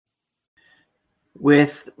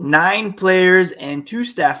With 9 players and 2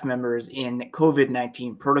 staff members in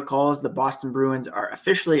COVID-19 protocols, the Boston Bruins are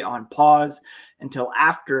officially on pause until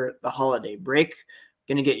after the holiday break.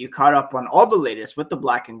 Going to get you caught up on all the latest with the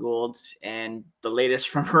Black and Gold and the latest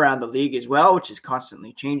from around the league as well, which is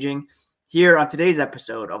constantly changing, here on today's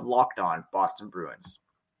episode of Locked On Boston Bruins.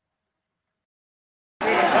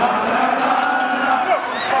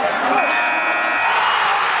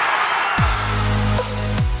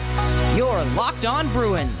 You're Locked On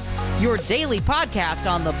Bruins, your daily podcast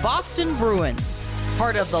on the Boston Bruins.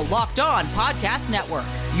 Part of the Locked On Podcast Network,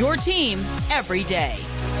 your team every day.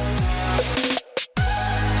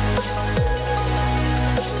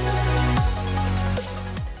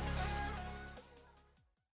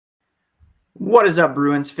 What is up,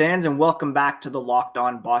 Bruins fans, and welcome back to the Locked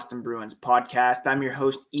On Boston Bruins podcast. I'm your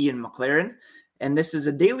host, Ian McLaren, and this is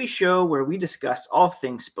a daily show where we discuss all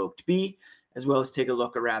things Spoke to Be, as well as take a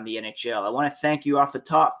look around the NHL. I want to thank you off the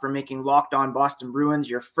top for making Locked On Boston Bruins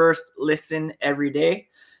your first listen every day.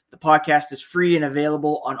 The podcast is free and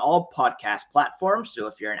available on all podcast platforms, so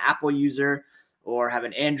if you're an Apple user or have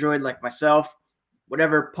an Android like myself,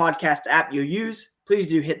 whatever podcast app you use, please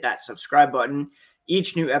do hit that subscribe button.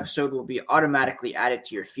 Each new episode will be automatically added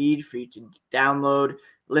to your feed for you to download,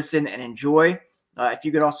 listen, and enjoy. If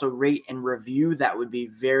you could also rate and review, that would be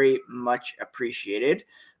very much appreciated.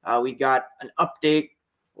 We got an update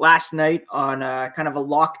last night on kind of a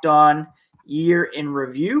Locked On year in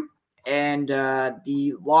review, and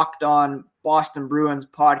the Locked On Boston Bruins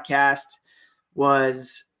podcast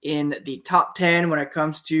was in the top 10 when it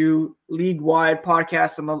comes to league-wide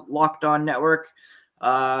podcasts on the Locked On network.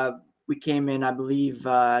 We came in, I believe,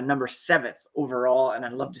 number 7th overall, and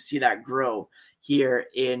I'd love to see that grow here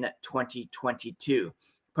in 2022.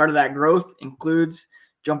 Part of that growth includes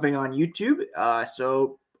jumping on YouTube.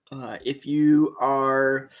 If you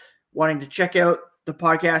are wanting to check out the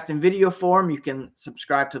podcast in video form, you can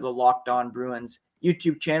subscribe to the Locked On Bruins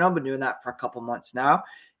YouTube channel. Been doing that for a couple months now,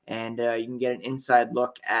 and you can get an inside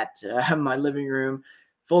look at my living room.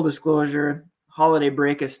 Full disclosure, holiday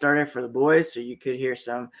break has started for the boys, so you could hear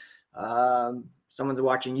someone's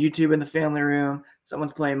watching YouTube in the family room,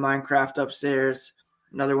 someone's playing Minecraft upstairs,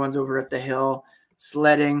 another one's over at the hill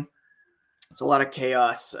sledding. It's a lot of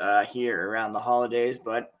chaos here around the holidays,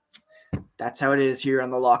 but that's how it is here on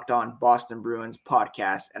the Locked On Boston Bruins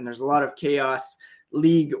podcast. And there's a lot of chaos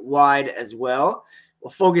league-wide as well.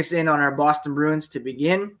 We'll focus in on our Boston Bruins to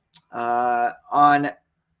begin.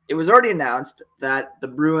 It was already announced that the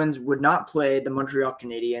Bruins would not play the Montreal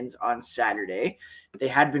Canadiens on Saturday. They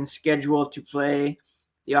had been scheduled to play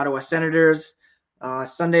the Ottawa Senators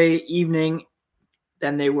Sunday evening.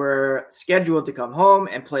 Then they were scheduled to come home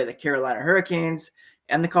and play the Carolina Hurricanes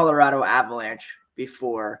and the Colorado Avalanche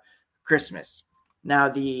before Christmas. Now,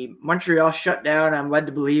 the Montreal shutdown, I'm led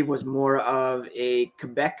to believe, was more of a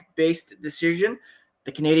Quebec-based decision.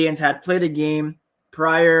 The Canadiens had played a game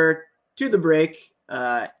prior to the break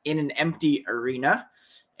in an empty arena,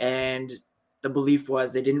 and the belief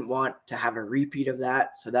was they didn't want to have a repeat of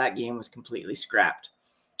that, so that game was completely scrapped.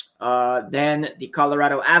 Then the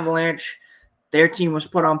Colorado Avalanche, their team was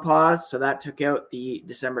put on pause, so that took out the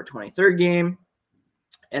December 23rd game.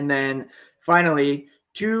 And then finally,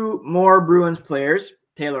 2 more Bruins players,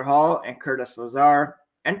 Taylor Hall and Curtis Lazar,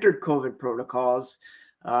 entered COVID protocols,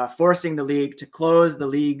 forcing the league to close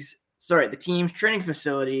the team's training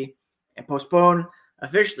facility and postpone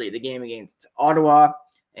officially the game against Ottawa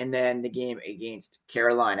and then the game against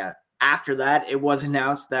Carolina. After that, it was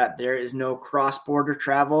announced that there is no cross-border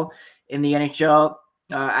travel in the NHL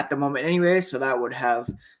at the moment anyway, so that would have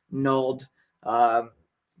nulled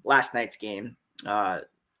last night's game.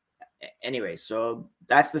 Anyway, so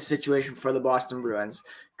that's the situation for the Boston Bruins.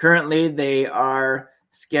 Currently, they are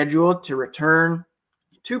scheduled to return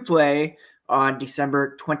to play on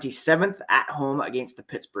December 27th at home against the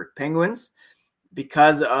Pittsburgh Penguins.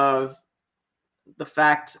 Because of the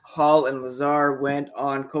fact Hall and Lazar went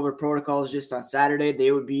on COVID protocols just on Saturday,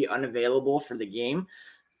 they would be unavailable for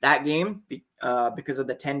that game because of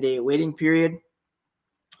the 10-day waiting period.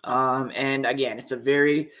 And again, it's a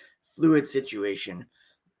very fluid situation.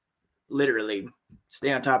 Literally,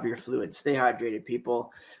 stay on top of your fluids, stay hydrated,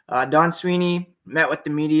 people. Don Sweeney met with the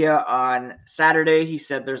media on Saturday. He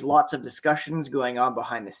said there's lots of discussions going on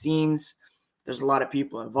behind the scenes. There's a lot of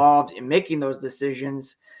people involved in making those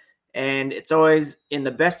decisions, and it's always in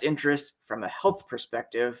the best interest from a health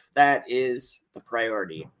perspective. That is the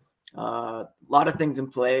priority. A lot of things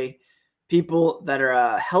in play. People that are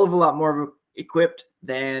a hell of a lot more equipped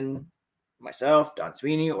than myself, Don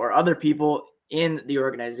Sweeney, or other people in the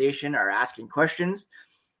organization are asking questions.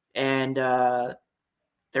 And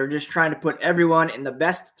they're just trying to put everyone in the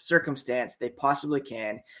best circumstance they possibly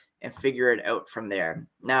can and figure it out from there.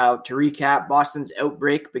 Now, to recap, Boston's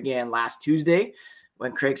outbreak began last Tuesday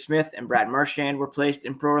when Craig Smith and Brad Marchand were placed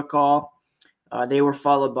in protocol. They were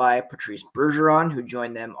followed by Patrice Bergeron, who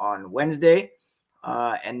joined them on Wednesday,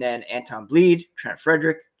 and then Anton Bleed, Trent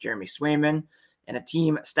Frederick, Jeremy Swayman, and a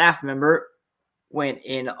team staff member went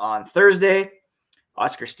in on Thursday.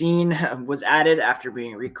 Oscar Steen was added after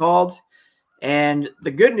being recalled. And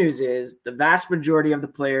the good news is the vast majority of the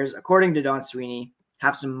players, according to Don Sweeney,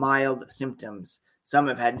 have some mild symptoms. Some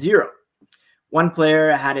have had zero. One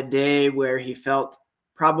player had a day where he felt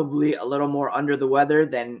probably a little more under the weather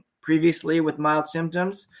than previously with mild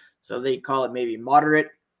symptoms. So they call it maybe moderate.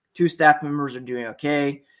 2 staff members are doing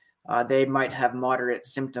okay. They might have moderate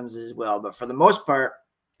symptoms as well. But for the most part,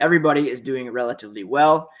 everybody is doing relatively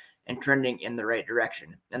well and trending in the right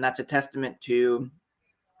direction. And that's a testament to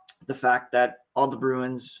the fact that all the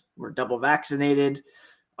Bruins were double vaccinated.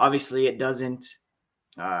 Obviously, it doesn't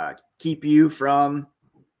keep you from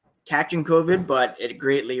catching COVID, but it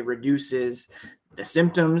greatly reduces the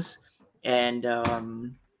symptoms. And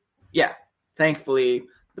thankfully,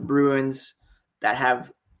 the Bruins that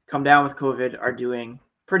have come down with COVID are doing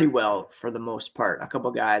pretty well for the most part. A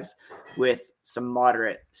couple guys with some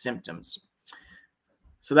moderate symptoms.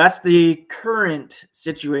 So that's the current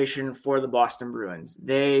situation for the Boston Bruins.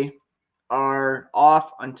 They are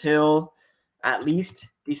off until at least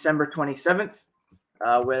December 27th,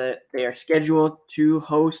 where they are scheduled to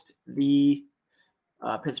host the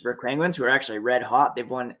Pittsburgh Penguins, who are actually red hot. They've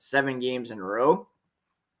won 7 games in a row.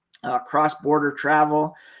 Cross-border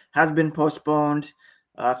travel has been postponed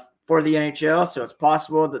for the NHL, so it's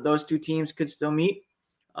possible that those 2 teams could still meet.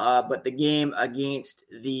 But the game against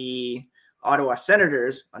the Ottawa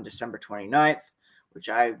Senators on December 29th, which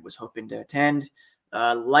I was hoping to attend,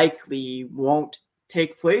 likely won't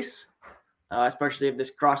take place, especially if this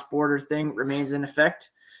cross-border thing remains in effect.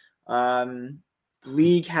 The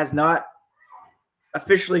league has not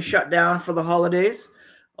officially shut down for the holidays,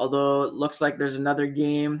 although it looks like there's another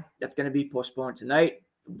game that's going to be postponed tonight.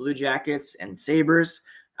 The Blue Jackets and Sabres.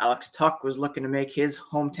 Alex Tuch was looking to make his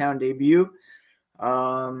hometown debut.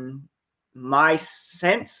 My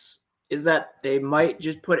sense is that they might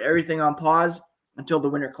just put everything on pause until the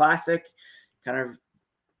Winter Classic, kind of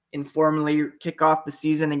informally kick off the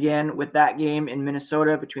season again with that game in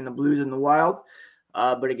Minnesota between the Blues and the Wild.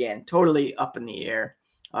 But again, totally up in the air.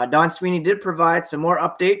 Don Sweeney did provide some more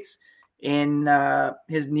updates in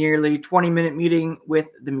his nearly 20-minute meeting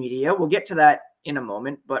with the media. We'll get to that in a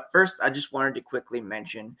moment. But first, I just wanted to quickly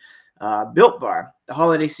mention Built Bar. The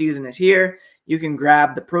holiday season is here. You can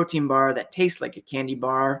grab the protein bar that tastes like a candy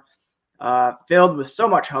bar, filled with so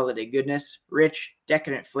much holiday goodness, rich,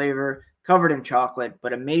 decadent flavor, covered in chocolate,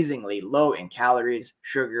 but amazingly low in calories,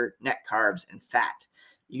 sugar, net carbs, and fat.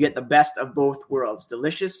 You get the best of both worlds,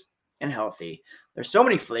 delicious and healthy. There's so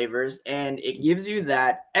many flavors, and it gives you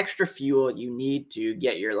that extra fuel you need to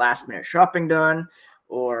get your last-minute shopping done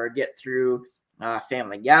or get through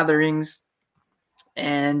family gatherings.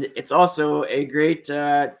 And it's also a great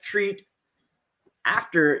treat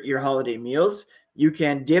after your holiday meals. You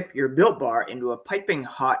can dip your Built Bar into a piping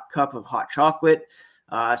hot cup of hot chocolate,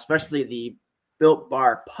 especially the Built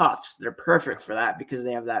Bar Puffs. They're perfect for that because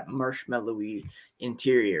they have that marshmallowy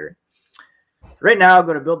interior. Right now,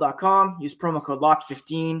 go to Built.com, use promo code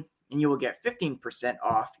LOCKED15, and you will get 15%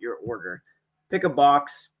 off your order. Pick a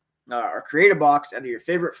box or create a box out of your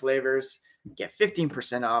favorite flavors. Get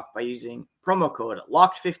 15% off by using promo code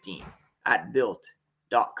LOCKED15 at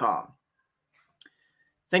Built.com.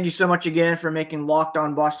 Thank you so much again for making Locked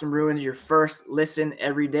On Boston Bruins your first listen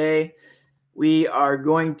every day. We are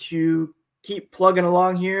going to keep plugging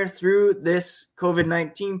along here through this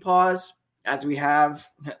COVID-19 pause, as we have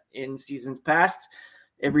in seasons past.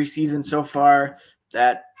 Every season so far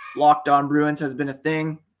that Locked On Bruins has been a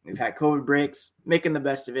thing. We've had COVID breaks, making the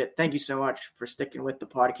best of it. Thank you so much for sticking with the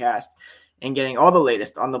podcast and getting all the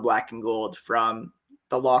latest on the black and gold from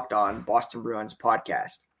the Locked On Boston Bruins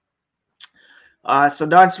podcast. So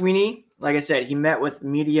Don Sweeney, like I said, he met with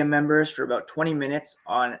media members for about 20 minutes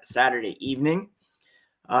on Saturday evening.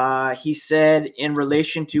 He said in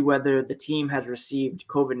relation to whether the team has received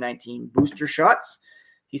COVID-19 booster shots,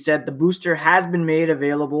 he said the booster has been made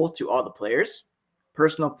available to all the players.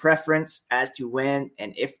 Personal preference as to when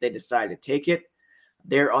and if they decide to take it.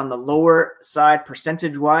 They're on the lower side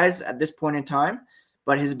percentage-wise at this point in time,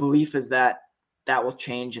 but his belief is that that will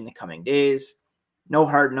change in the coming days. No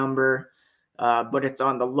hard number, but it's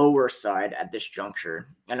on the lower side at this juncture.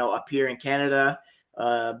 I know up here in Canada,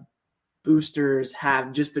 boosters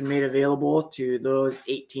have just been made available to those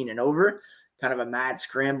 18 and over, kind of a mad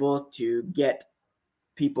scramble to get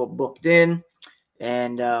people booked in,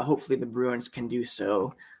 and hopefully the Bruins can do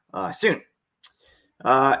so soon.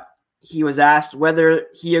 He was asked whether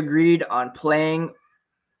he agreed on playing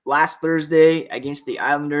last Thursday against the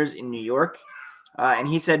Islanders in New York, and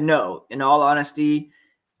he said no. In all honesty,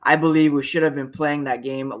 I believe we should have been playing that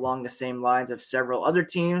game along the same lines of several other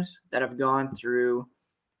teams that have gone through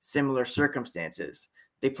similar circumstances.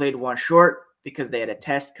 They played one short because they had a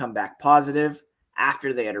test come back positive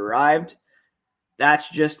after they had arrived. That's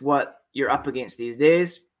just what you're up against these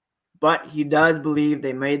days. But he does believe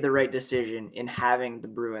they made the right decision in having the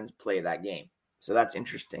Bruins play that game. So that's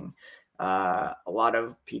interesting. A lot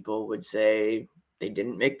of people would say they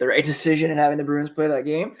didn't make the right decision in having the Bruins play that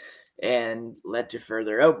game and led to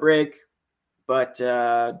further outbreak. But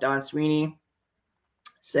Don Sweeney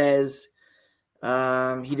says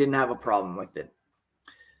he didn't have a problem with it.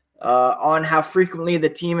 On how frequently the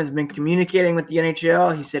team has been communicating with the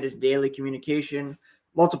NHL, he said it's daily communication,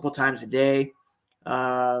 multiple times a day.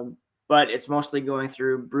 But it's mostly going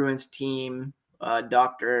through Bruins team,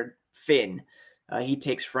 Dr. Finn. He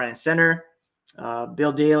takes front and center.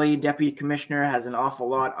 Bill Daly, deputy commissioner, has an awful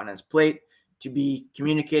lot on his plate to be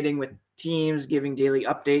communicating with teams, giving daily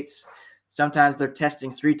updates. Sometimes they're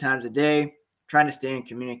testing 3 times a day, trying to stay in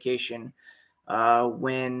communication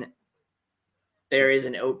when there is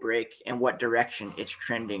an outbreak and what direction it's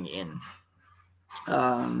trending in.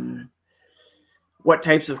 What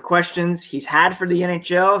types of questions he's had for the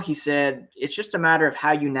NHL? He said, it's just a matter of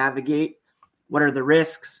how you navigate. What are the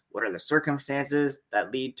risks? What are the circumstances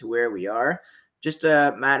that lead to where we are? Just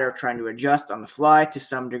a matter of trying to adjust on the fly to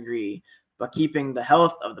some degree, but keeping the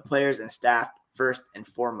health of the players and staff first and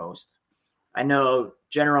foremost. I know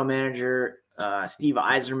General Manager Steve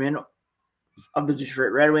Yzerman of the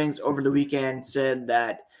Detroit Red Wings over the weekend said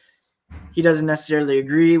that he doesn't necessarily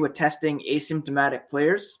agree with testing asymptomatic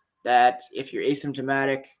players, that if you're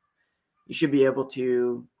asymptomatic, you should be able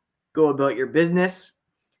to go about your business.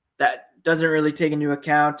 That doesn't really take into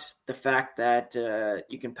account the fact that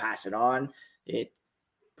you can pass it on. It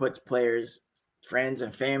puts players, friends,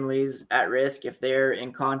 and families at risk if they're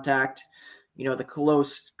in contact. You know, the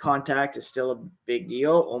close contact is still a big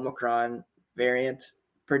deal. Omicron variant,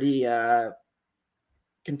 pretty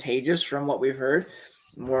contagious from what we've heard,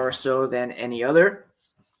 more so than any other.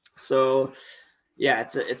 So, yeah,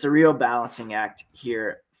 it's a real balancing act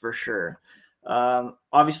here for sure.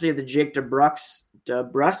 Obviously, the Jake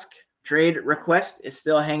DeBrusk trade request is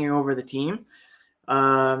still hanging over the team.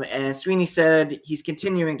 And Sweeney said he's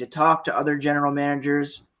continuing to talk to other general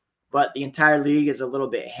managers, but the entire league is a little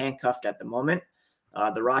bit handcuffed at the moment.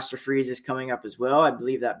 The roster freeze is coming up as well. I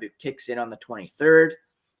believe that kicks in on the 23rd.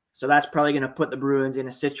 So that's probably going to put the Bruins in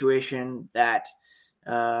a situation that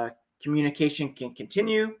communication can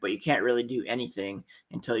continue, but you can't really do anything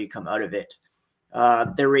until you come out of it.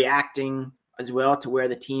 They're reacting as well to where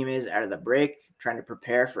the team is out of the break, trying to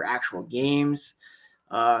prepare for actual games.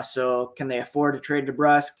 So can they afford to trade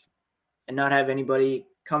DeBrusk and not have anybody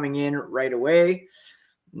coming in right away?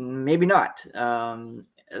 Maybe not.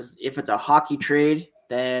 As if it's a hockey trade,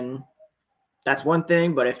 then that's one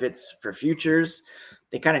thing. But if it's for futures,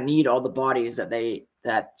 they kind of need all the bodies that they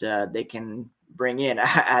can bring in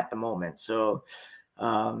at the moment. So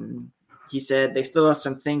he said they still have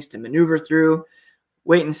some things to maneuver through.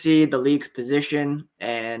 Wait and see the league's position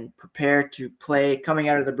and prepare to play coming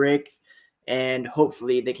out of the break. And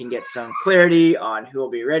hopefully they can get some clarity on who will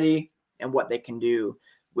be ready and what they can do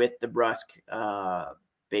with DeBrusk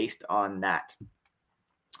based on that.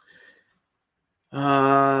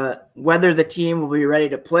 Whether the team will be ready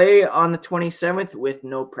to play on the 27th with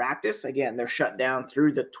no practice. Again, they're shut down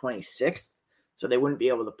through the 26th, so they wouldn't be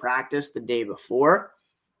able to practice the day before.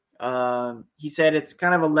 He said it's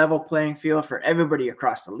kind of a level playing field for everybody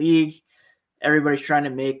across the league. Everybody's trying to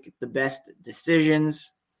make the best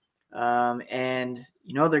decisions. And,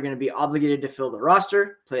 you know, they're going to be obligated to fill the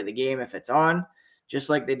roster, play the game if it's on, just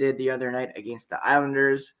like they did the other night against the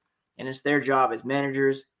Islanders. And it's their job as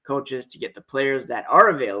managers, coaches, to get the players that are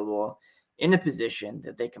available in a position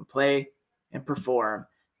that they can play and perform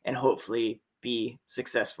and hopefully be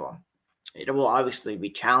successful. It will obviously be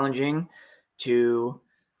challenging to,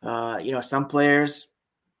 some players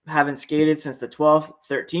haven't skated since the 12th,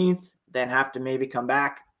 13th, then have to maybe come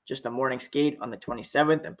back just a morning skate on the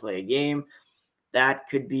 27th and play a game. That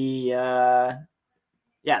could be, that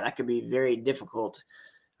could be very difficult.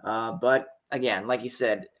 But again, like you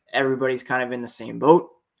said, everybody's kind of in the same boat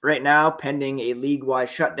right now, pending a league-wide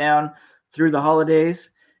shutdown through the holidays.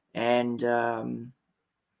 And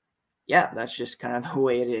that's just kind of the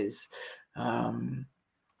way it is.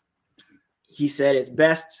 He said it's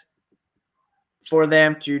best, for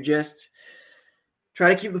them to just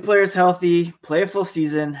try to keep the players healthy, play a full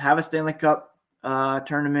season, have a Stanley Cup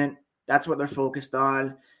tournament. That's what they're focused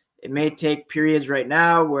on. It may take periods right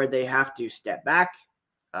now where they have to step back,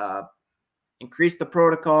 increase the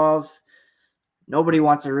protocols. Nobody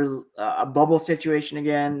wants a bubble situation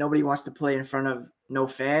again. Nobody wants to play in front of no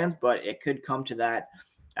fans, but it could come to that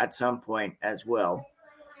at some point as well.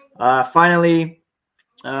 Finally,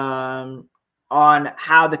 on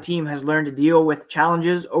how the team has learned to deal with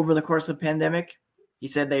challenges over the course of the pandemic, he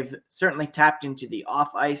said they've certainly tapped into the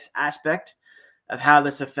off-ice aspect of how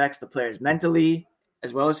this affects the players mentally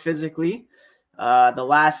as well as physically. The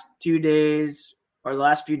last few days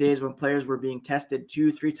when players were being tested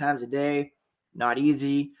 2-3 times a day, not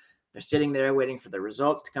easy. They're sitting there waiting for the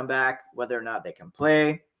results to come back, whether or not they can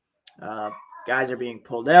play. Guys are being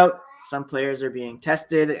pulled out. Some players are being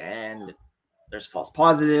tested and there's false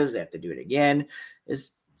positives. They have to do it again.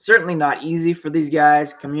 It's certainly not easy for these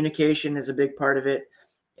guys. Communication is a big part of it.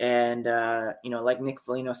 And, like Nick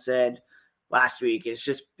Foligno said last week, it's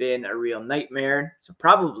just been a real nightmare. So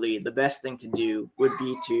probably the best thing to do would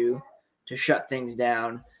be to shut things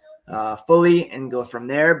down fully and go from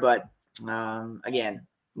there. But again,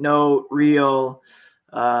 no real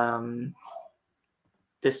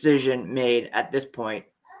decision made at this point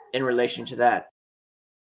in relation to that.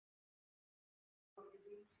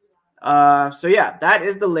 That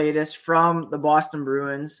is the latest from the Boston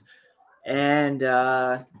Bruins. And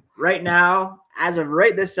right now, as of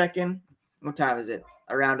right this second, what time is it?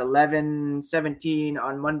 Around 11:17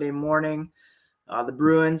 on Monday morning. The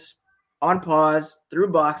Bruins on pause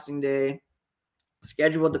through Boxing Day,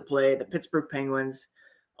 scheduled to play the Pittsburgh Penguins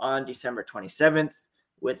on December 27th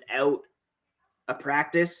without a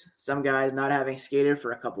practice. Some guys not having skated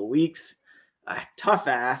for a couple weeks. A tough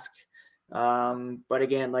ask. But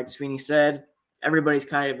again, like Sweeney said, everybody's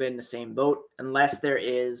kind of in the same boat unless there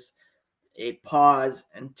is a pause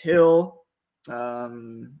until,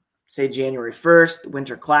 say, January 1st,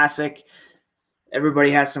 Winter Classic.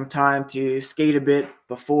 Everybody has some time to skate a bit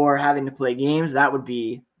before having to play games. That would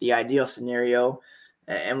be the ideal scenario,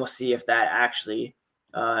 and we'll see if that actually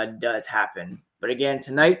does happen. But again,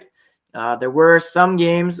 tonight, there were some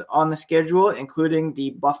games on the schedule, including the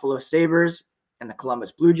Buffalo Sabres and the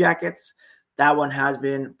Columbus Blue Jackets. That one has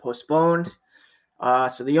been postponed.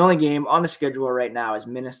 So the only game on the schedule right now is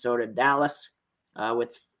Minnesota-Dallas,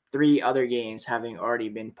 with 3 other games having already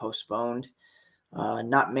been postponed.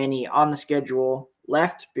 Not many on the schedule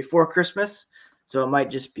left before Christmas, so it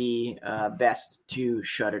might just be best to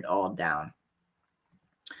shut it all down.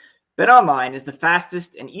 BetOnline is the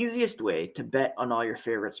fastest and easiest way to bet on all your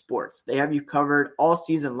favorite sports. They have you covered all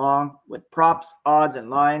season long with props, odds, and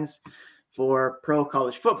lines for pro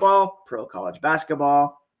college football, pro college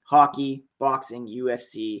basketball, hockey, boxing,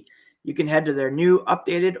 UFC. You can head to their new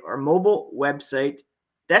updated or mobile website,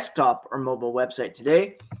 desktop or mobile website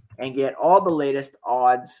today, and get all the latest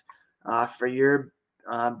odds for your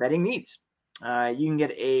betting needs. You can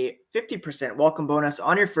get a 50% welcome bonus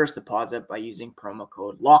on your first deposit by using promo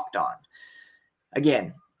code LOCKEDON.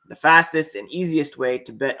 Again, the fastest and easiest way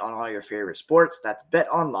to bet on all your favorite sports. That's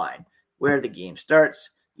BetOnline, where the game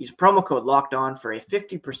starts. Use promo code LOCKEDON for a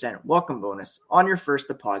 50% welcome bonus on your first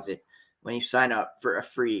deposit when you sign up for a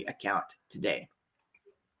free account today.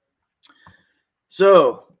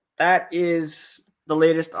 So that is the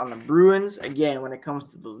latest on the Bruins. Again, when it comes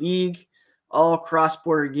to the league, all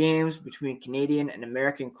cross-border games between Canadian and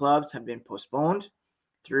American clubs have been postponed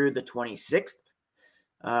through the 26th.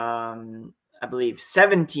 I believe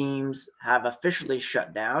 7 teams have officially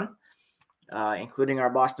shut down, including our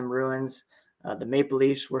Boston Bruins. The Maple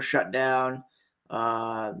Leafs were shut down.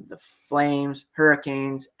 The Flames,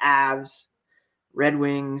 Hurricanes, Avs, Red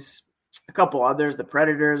Wings, a couple others, the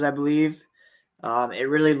Predators, I believe. It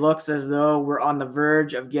really looks as though we're on the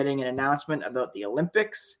verge of getting an announcement about the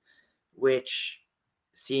Olympics, which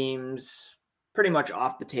seems pretty much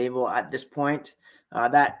off the table at this point.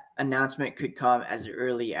 That announcement could come as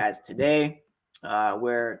early as today,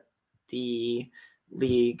 where the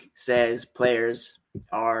league says players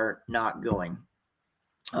are not going.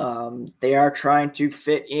 They are trying to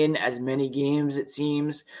fit in as many games, it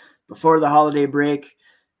seems, before the holiday break,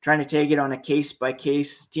 trying to take it on a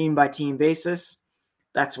case-by-case, team-by-team basis.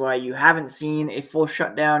 That's why you haven't seen a full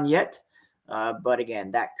shutdown yet. But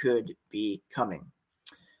again, that could be coming.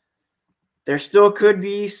 There still could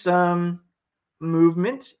be some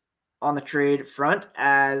movement on the trade front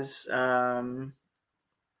as maybe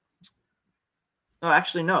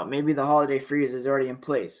the holiday freeze is already in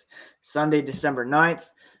place. Sunday, December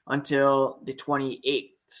 9th until the 28th.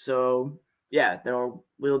 So, yeah, there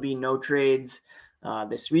will be no trades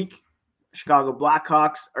this week. Chicago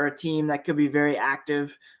Blackhawks are a team that could be very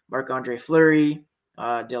active. Marc-Andre Fleury,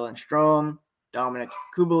 Dylan Strome, Dominic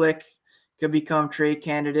Kubalik could become trade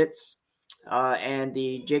candidates. And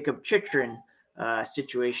the Jakob Chychrun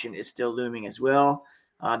situation is still looming as well.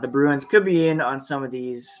 The Bruins could be in on some of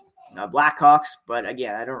these Blackhawks, but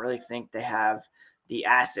again, I don't really think they have the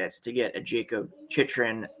assets to get a Jakob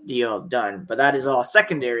Chychrun deal done. But that is all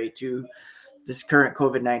secondary to this current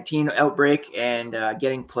COVID-19 outbreak and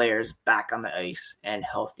getting players back on the ice and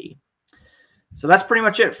healthy. So that's pretty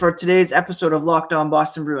much it for today's episode of Locked On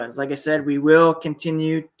Boston Bruins. Like I said, we will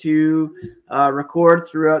continue to record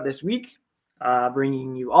throughout this week,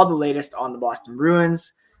 bringing you all the latest on the Boston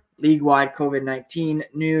Bruins. League-wide COVID-19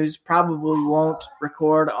 news. Probably won't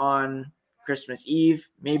record on Christmas Eve,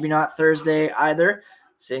 maybe not Thursday either,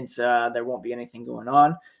 since there won't be anything going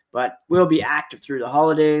on, but we'll be active through the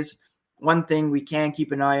holidays. One thing we can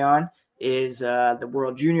keep an eye on is the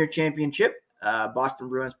World Junior Championship. Boston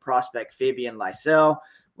Bruins prospect Fabian Lysell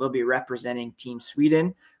will be representing Team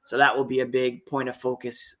Sweden, so that will be a big point of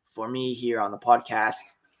focus for me here on the podcast.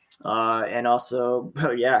 And also,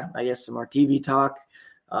 I guess some more TV talk.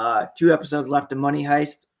 2 episodes left of Money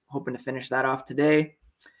Heist. Hoping to finish that off today.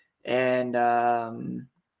 And going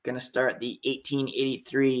to start the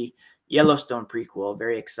 1883 Yellowstone prequel.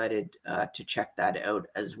 Very excited to check that out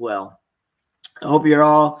as well. I hope you're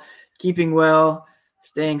all keeping well,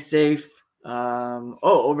 staying safe.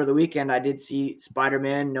 Over the weekend, I did see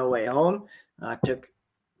Spider-Man No Way Home. Took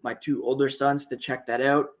my 2 older sons to check that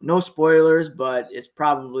out. No spoilers, but it's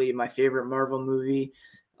probably my favorite Marvel movie.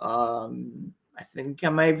 I think I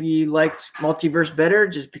maybe liked Multiverse better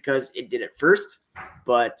just because it did it first,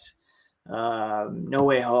 but No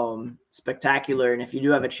Way Home, spectacular. And if you do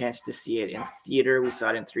have a chance to see it in theater, we saw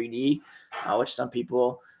it in 3D, which some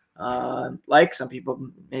people like, some people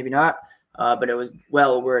maybe not, but it was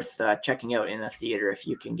well worth checking out in a theater if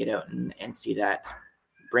you can get out and see that.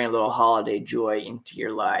 Bring a little holiday joy into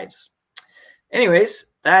your lives. Anyways,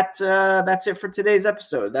 that's it for today's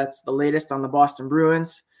episode. That's the latest on the Boston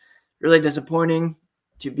Bruins. Really disappointing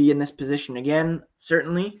to be in this position again,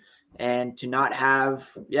 certainly, and to not have,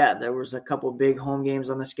 there was a couple big home games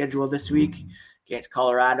on the schedule this week against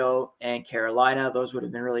Colorado and Carolina. Those would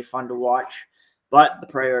have been really fun to watch, but the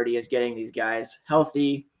priority is getting these guys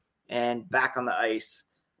healthy and back on the ice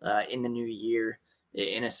in the new year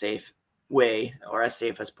in a safe way, or as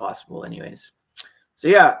safe as possible anyways.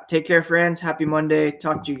 So take care, friends. Happy Monday.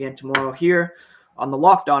 Talk to you again tomorrow here on the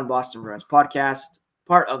Locked On Boston Bruins podcast,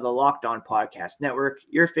 part of the Locked On Podcast Network,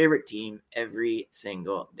 your favorite team every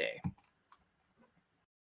single day.